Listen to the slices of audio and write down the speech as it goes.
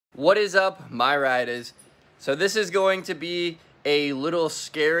What is up, my riders? So this is going to be a little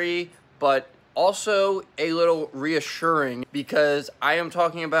scary, but also a little reassuring because I am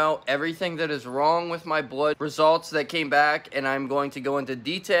talking about everything that is wrong with my blood results that came back, and I'm going to go into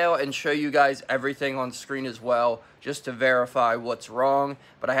detail and show you guys everything on screen as well, just to verify what's wrong.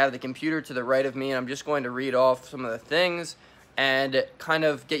 But I have the computer to the right of me, and I'm just going to read off some of the things and kind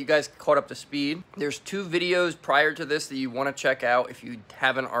of get you guys caught up to speed. There's 2 videos prior to this that you want to check out if you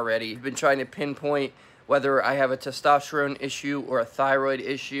haven't already. I've been trying to pinpoint whether I have a testosterone issue or a thyroid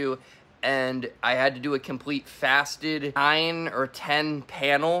issue, and I had to do a complete fasted 9 or 10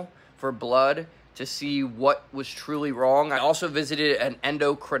 panel for blood to see what was truly wrong. I also visited an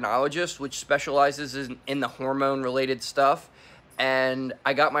endocrinologist, which specializes in the hormone-related stuff, and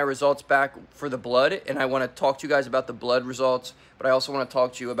I got my results back for the blood, and I want to talk to you guys about the blood results, but I also want to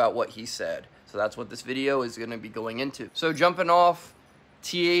talk to you about what he said. So that's what this video is going to be going into. So jumping off,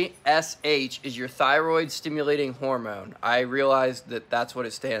 TSH is your thyroid stimulating hormone. I realized that that's what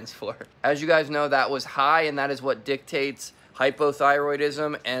it stands for. As you guys know, that was high, and that is what dictates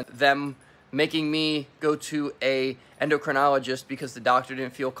hypothyroidism and them making me go to a endocrinologist because the doctor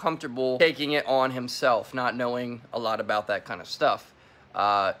didn't feel comfortable taking it on himself, not knowing a lot about that kind of stuff.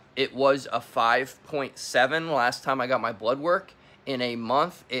 It was a 5.7 last time I got my blood work. In a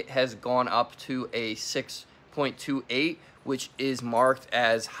month, it has gone up to a 6.28, which is marked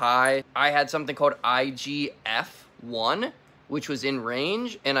as high. I had something called IGF-1, which was in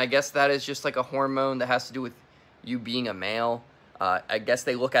range, and I guess that is just like a hormone that has to do with you being a male. I guess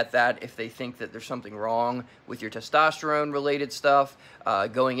they look at that if they think that there's something wrong with your testosterone-related stuff.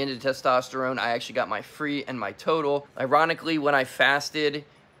 Going into testosterone, I actually got my free and my total. Ironically, when I fasted,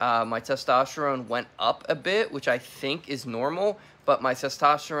 my testosterone went up a bit, which I think is normal, but my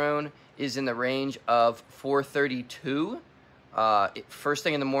testosterone is in the range of 432. First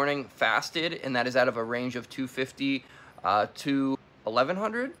thing in the morning, fasted, and that is out of a range of 250 to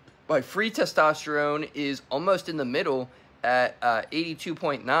 1100. My free testosterone is almost in the middle at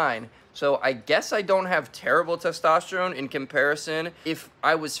 82.9, so I guess I don't have terrible testosterone in comparison. If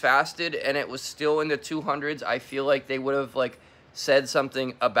I was fasted and it was still in the 200s, I feel like they would have said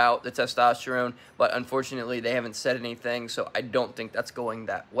something about the testosterone, but unfortunately they haven't said anything, so I don't think that's going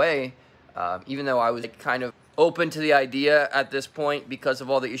that way, even though I was kind of open to the idea at this point because of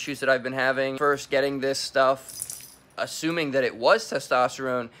all the issues that I've been having. First getting this stuff, assuming that it was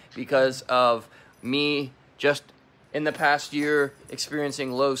testosterone because of me just in the past year experiencing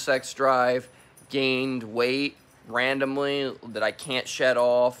low sex drive, gained weight randomly that I can't shed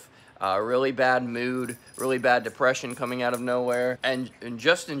off, really bad mood, really bad depression coming out of nowhere, and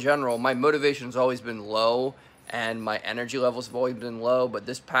just in general, my motivation's always been low and my energy levels have always been low, but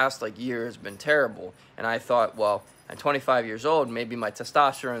this past year has been terrible. And I thought, well, at 25 years old, maybe my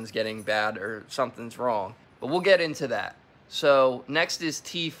testosterone's getting bad or something's wrong. But we'll get into that. So next is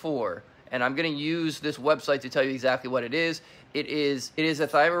T4. And I'm going to use this website to tell you exactly what it is. It is a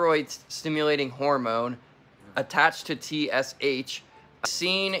thyroid stimulating hormone attached to TSH,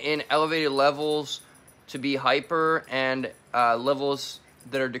 seen in elevated levels to be hyper, and levels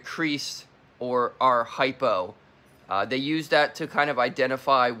that are decreased or are hypo. They use that to kind of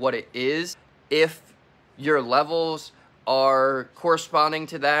identify what it is. If your levels are corresponding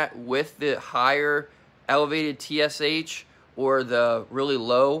to that with the higher elevated TSH or the really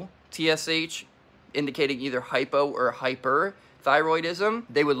low TSH, indicating either hypo or hyperthyroidism,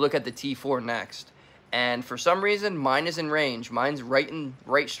 they would look at the T4 next. And for some reason, mine is in range. Mine's right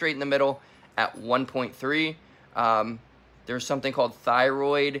straight in the middle at 1.3. There's something called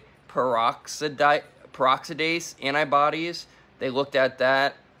thyroid peroxidase antibodies. They looked at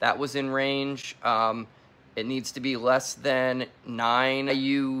that. That was in range. It needs to be less than 9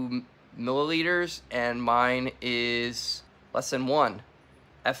 IU milliliters, and mine is less than 1.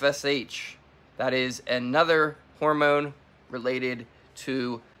 FSH, that is another hormone related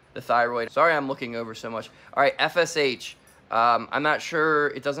to the thyroid. Sorry I'm looking over so much. All right, FSH, I'm not sure,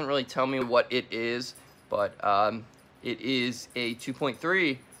 it doesn't really tell me what it is, but it is a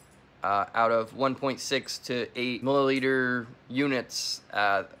 2.3 out of 1.6 to 8 milliliter units.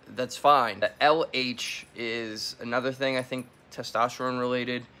 That's fine. The LH is another thing, I think testosterone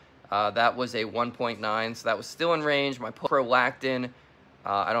related. That was a 1.9, so that was still in range. My prolactin,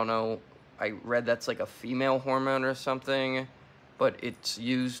 I don't know, I read that's like a female hormone or something, but it's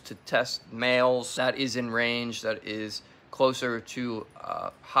used to test males. That is in range, that is closer to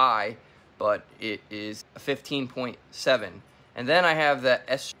high, but it is 15.7. And then I have the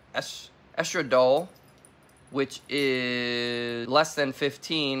estradiol, which is less than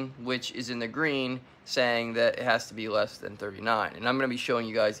 15, which is in the green, saying that it has to be less than 39. And I'm going to be showing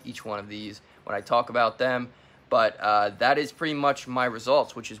you guys each one of these when I talk about them. But that is pretty much my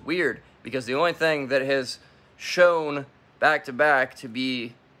results, which is weird because the only thing that has shown back to back to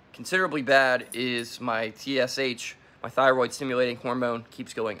be considerably bad is my TSH, my thyroid stimulating hormone,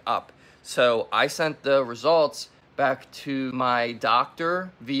 keeps going up. So I sent the results back to my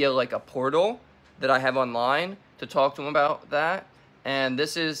doctor via like a portal that I have online to talk to him about that. And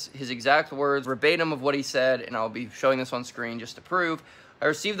this is his exact words, verbatim of what he said, and I'll be showing this on screen just to prove. I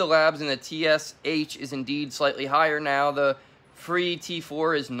received the labs and the TSH is indeed slightly higher now. The free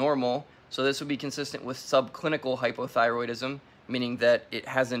T4 is normal, so this would be consistent with subclinical hypothyroidism, meaning that it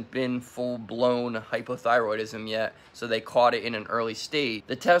hasn't been full-blown hypothyroidism yet, so they caught it in an early state.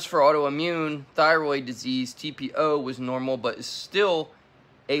 The test for autoimmune thyroid disease, TPO, was normal, but is still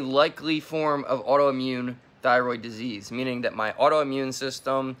a likely form of autoimmune thyroid disease, meaning that my autoimmune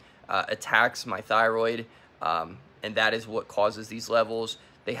system attacks my thyroid, and that is what causes these levels.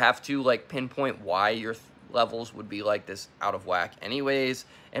 They have to like pinpoint why your levels would be like this out of whack anyways,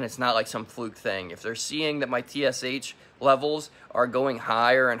 and it's not like some fluke thing. If they're seeing that my TSH levels are going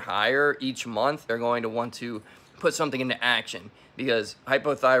higher and higher each month, they're going to want to put something into action, because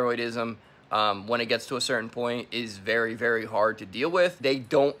hypothyroidism, when it gets to a certain point, is very, very hard to deal with. They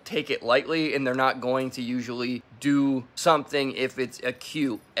don't take it lightly, and they're not going to usually do something if it's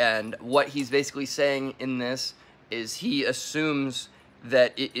acute. And what he's basically saying in this is he assumes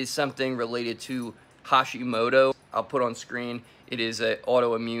that it is something related to Hashimoto. I'll put on screen. It is an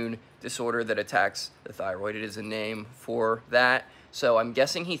autoimmune disorder that attacks the thyroid. It is a name for that. So I'm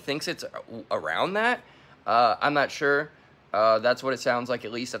guessing he thinks it's around that. I'm not sure. That's what it sounds like,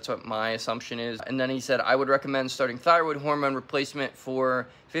 at least that's what my assumption is. And then he said, I would recommend starting thyroid hormone replacement for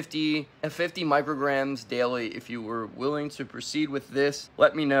 50 micrograms daily. If you were willing to proceed with this,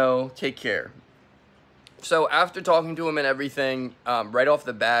 let me know. Take care. So after talking to him and everything, right off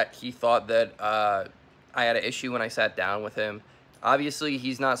the bat, he thought that I had an issue when I sat down with him. Obviously,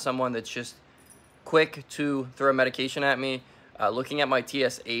 he's not someone that's just quick to throw medication at me. Looking at my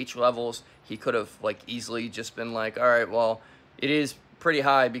TSH levels, he could have like easily just been like, all right, well, it is pretty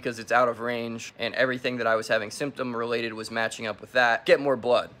high because it's out of range, and everything that I was having symptom related was matching up with that. Get more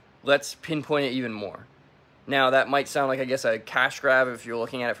blood. Let's pinpoint it even more. Now, that might sound like, I guess, a cash grab if you're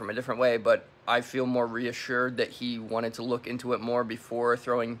looking at it from a different way, but I feel more reassured that he wanted to look into it more before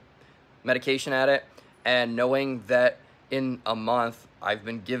throwing medication at it, and knowing that in a month I've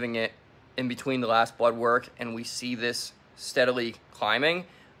been giving it in between the last blood work and we see this steadily climbing,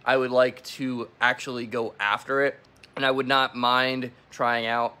 I would like to actually go after it, and I would not mind trying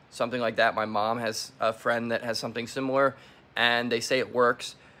out something like that. My mom has a friend that has something similar, and they say it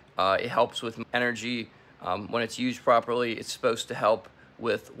works. It helps with energy. When it's used properly, it's supposed to help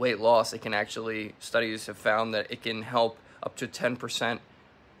with weight loss. It can actually, studies have found that it can help up to 10%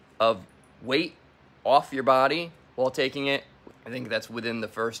 of weight off your body while taking it. I think that's within the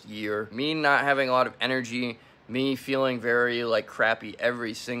first year. Me not having a lot of energy, me feeling very like crappy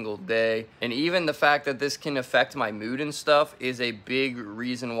every single day, and even the fact that this can affect my mood and stuff is a big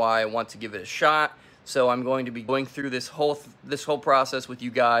reason why I want to give it a shot. So I'm going to be going through this whole process with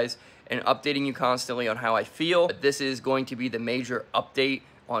you guys and updating you constantly on how I feel. But this is going to be the major update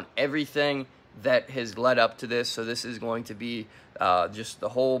on everything that has led up to this. So this is going to be just the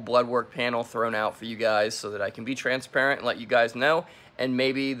whole blood work panel thrown out for you guys so that I can be transparent and let you guys know. And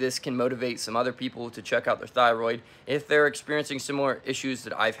maybe this can motivate some other people to check out their thyroid if they're experiencing similar issues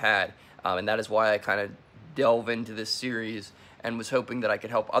that I've had. And that is why I kind of delve into this series and was hoping that I could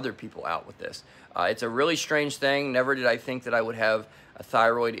help other people out with this. It's a really strange thing. Never did I think that I would have a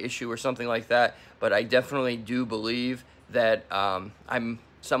thyroid issue or something like that, but I definitely do believe that I'm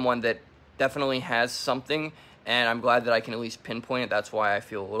someone that definitely has something, and I'm glad that I can at least pinpoint it. That's why I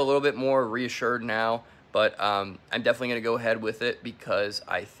feel a little bit more reassured now, but I'm definitely going to go ahead with it because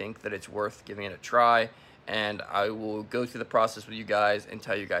I think that it's worth giving it a try, and I will go through the process with you guys and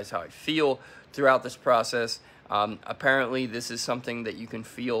tell you guys how I feel throughout this process. Apparently, this is something that you can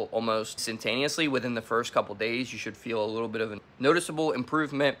feel almost instantaneously within the first couple days. You should feel a little bit of a noticeable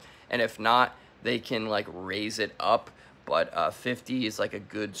improvement, and if not, they can like raise it up. But 50 is like a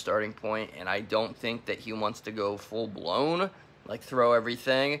good starting point, and I don't think that he wants to go full blown, like throw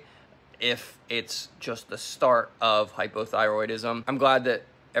everything, if it's just the start of hypothyroidism. I'm glad that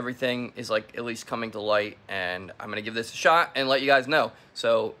everything is like at least coming to light, and I'm gonna give this a shot and let you guys know.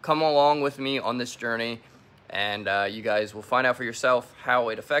 So come along with me on this journey, and you guys will find out for yourself how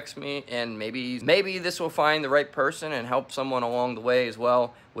it affects me, and maybe this will find the right person and help someone along the way as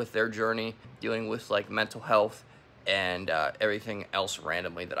well with their journey dealing with like mental health and everything else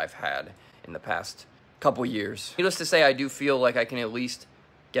randomly that I've had in the past couple years. Needless to say, I do feel like I can at least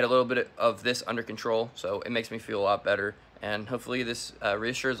get a little bit of this under control, so it makes me feel a lot better. And hopefully this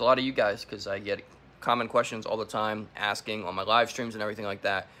reassures a lot of you guys, because I get common questions all the time asking on my live streams and everything like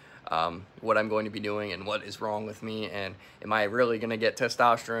that, what I'm going to be doing and what is wrong with me, and am I really going to get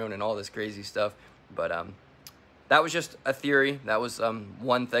testosterone and all this crazy stuff. But that was just a theory. That was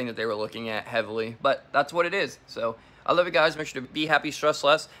one thing that they were looking at heavily, but that's what it is. So I love you guys. Make sure to be happy, stress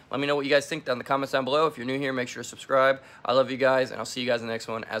less. Let me know what you guys think down in the comments down below. If you're new here, make sure to subscribe. I love you guys, and I'll see you guys in the next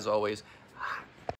one. As always,